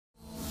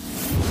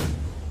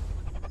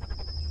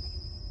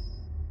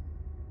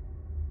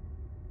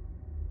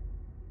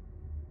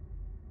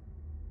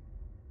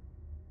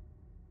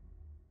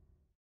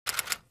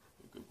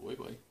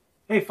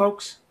Hey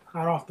folks,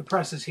 hot off the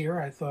presses here.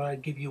 I thought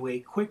I'd give you a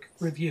quick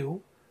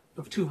review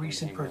of two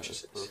recent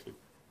purchases.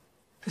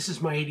 This is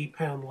my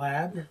 80-pound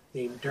lab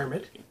named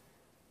Dermot.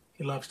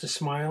 He loves to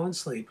smile and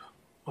sleep,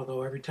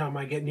 although every time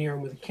I get near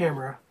him with a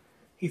camera,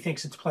 he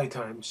thinks it's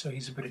playtime, so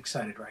he's a bit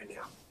excited right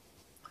now.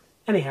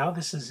 Anyhow,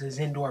 this is his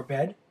indoor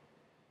bed.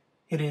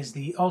 It is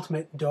the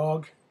ultimate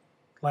dog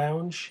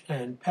lounge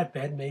and pet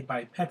bed made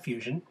by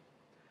PetFusion.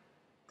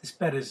 This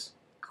bed is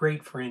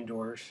great for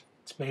indoors.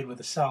 It's made with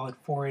a solid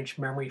 4-inch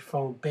memory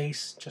foam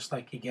base, just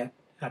like you get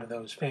out of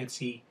those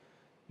fancy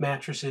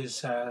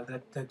mattresses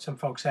that some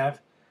folks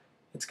have.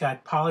 It's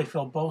got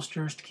polyfill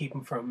bolsters to keep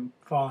them from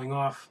falling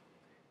off.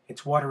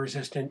 It's water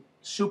resistant,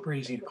 super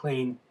easy to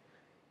clean.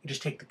 You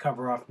just take the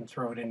cover off and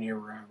throw it in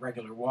your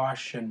regular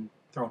wash and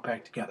throw it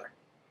back together.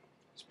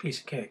 It's a piece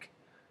of cake.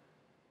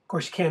 Of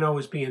course, you can't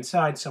always be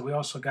inside, so we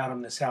also got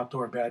him this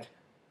outdoor bed.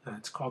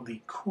 It's called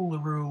the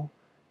Coolaroo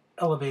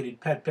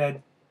Elevated Pet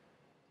Bed.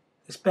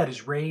 This bed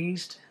is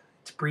raised,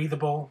 it's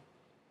breathable,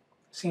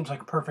 seems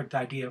like a perfect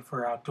idea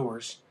for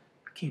outdoors.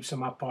 It keeps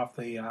him up off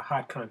the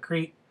hot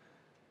concrete.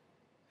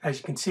 As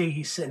you can see,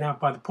 he's sitting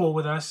out by the pool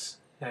with us,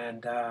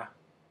 and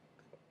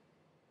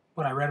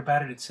what I read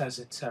about it, it says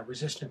it's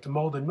resistant to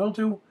mold and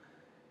mildew.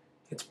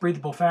 It's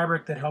breathable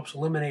fabric that helps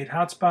eliminate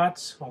hot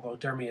spots, although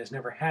Dermy has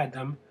never had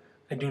them.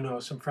 I do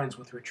know some friends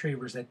with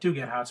retrievers that do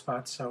get hot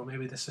spots, so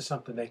maybe this is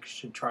something they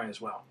should try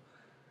as well.